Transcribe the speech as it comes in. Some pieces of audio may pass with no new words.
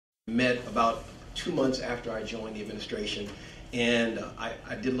met about 2 months after I joined the administration, and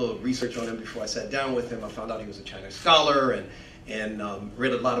I did a little research on him before I sat down with him. I found out he was a China scholar and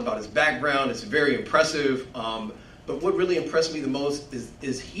read a lot about his background. It's very impressive. But what really impressed me the most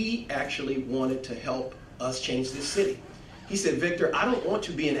is he actually wanted to help us change this city. He said, Victor, I don't want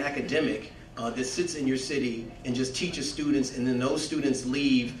to be an academic that sits in your city and just teaches students and then those students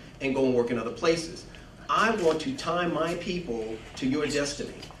leave and go and work in other places. I want to tie my people to your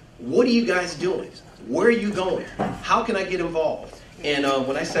destiny. What are you guys doing? Where are you going? How can I get involved? And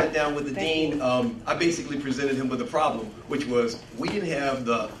when I sat down with the dean, I basically presented him with a problem, which was we didn't have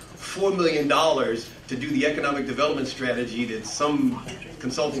the $4 million to do the economic development strategy that some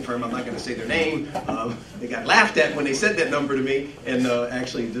consulting firm, I'm not going to say their name, they got laughed at when they said that number to me, and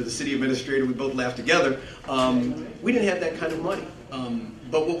actually the city administrator, we both laughed together. We didn't have that kind of money.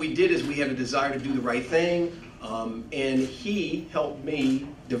 But what we did is we had a desire to do the right thing, and he helped me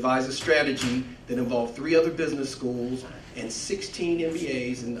devise a strategy that involved 3 other business schools and 16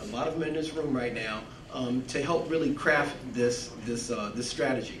 MBAs, and a lot of them in this room right now, to help really craft this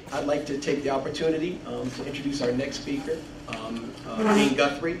strategy. I'd like to take the opportunity to introduce our next speaker, Dean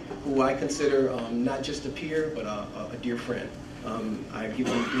Guthrie, who I consider not just a peer, but a dear friend. I give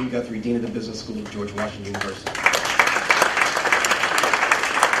you Dean Guthrie, Dean of the Business School of George Washington University.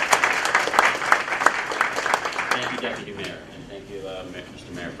 Thank you, Deputy Mayor, and thank you,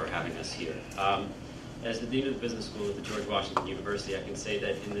 Mr. Mayor, for having us here. As the Dean of the Business School at the George Washington University, I can say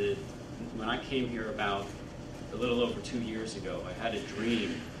that when I came here about a little over 2 years ago, I had a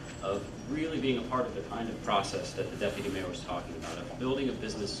dream of really being a part of the kind of process that the Deputy Mayor was talking about, of building a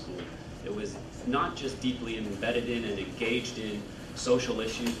business school that was not just deeply embedded in and engaged in social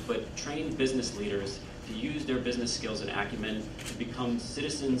issues, but trained business leaders to use their business skills and acumen to become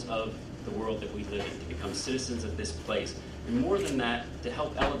citizens of the world that we live in, to become citizens of this place. And more than that, to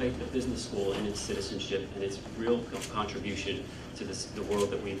help elevate the business school in its citizenship and its real contribution to the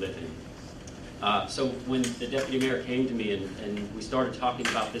world that we live in. So when the Deputy Mayor came to me and we started talking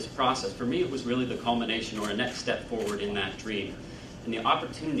about this process, for me it was really the culmination or a next step forward in that dream. And the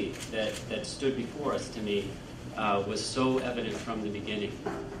opportunity that stood before us to me was so evident from the beginning.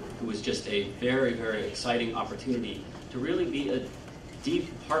 It was just a very, very exciting opportunity to really be a deep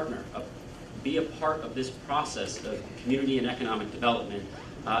partner, be a part of this process of community and economic development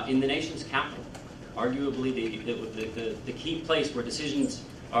in the nation's capital. Arguably the key place where decisions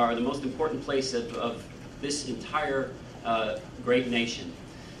are the most important place of this entire great nation.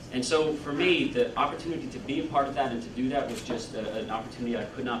 And so for me, the opportunity to be a part of that and to do that was just an opportunity I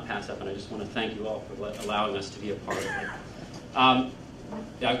could not pass up, and I just want to thank you all for allowing us to be a part of it.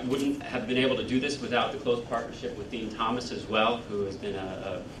 I wouldn't have been able to do this without the close partnership with Dean Thomas as well, who has been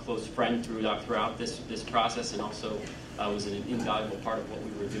a close friend throughout this process and also was an invaluable part of what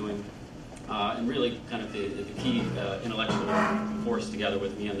we were doing. And really kind of the key intellectual force together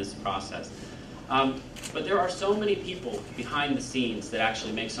with me on this process. But there are so many people behind the scenes that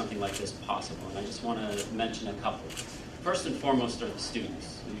actually make something like this possible, and I just want to mention a couple. First and foremost are the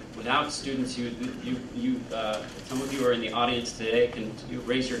students. Without students, some of you are in the audience today. Can you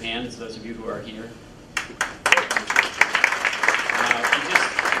raise your hands, those of you who are here? We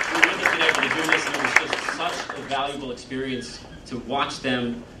wouldn't have been able to do this, and it was just such a valuable experience to watch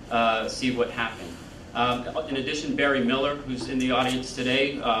them see what happened. In addition, Barry Miller, who's in the audience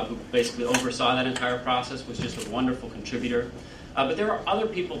today, who basically oversaw that entire process, was just a wonderful contributor. But there are other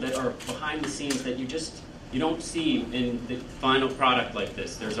people that are behind the scenes that you don't see in the final product like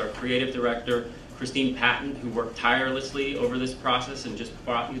this. There's our creative director, Christine Patton, who worked tirelessly over this process and just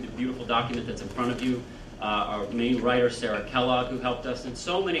brought you the beautiful document that's in front of you. Our main writer, Sarah Kellogg, who helped us, and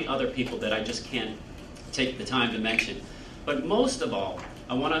so many other people that I just can't take the time to mention. But most of all,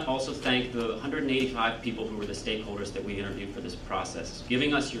 I want to also thank the 185 people who were the stakeholders that we interviewed for this process,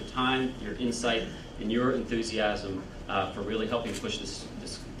 giving us your time, your insight, and your enthusiasm for really helping push this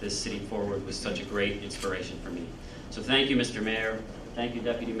city forward was such a great inspiration for me. So thank you, Mr. Mayor. Thank you,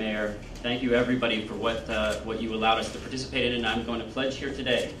 Deputy Mayor. Thank you, everybody, for what you allowed us to participate in. And I'm going to pledge here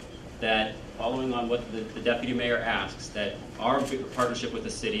today that, following on what the Deputy Mayor asks, that our partnership with the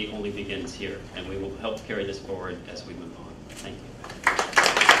city only begins here, and we will help carry this forward as we move on. Thank you.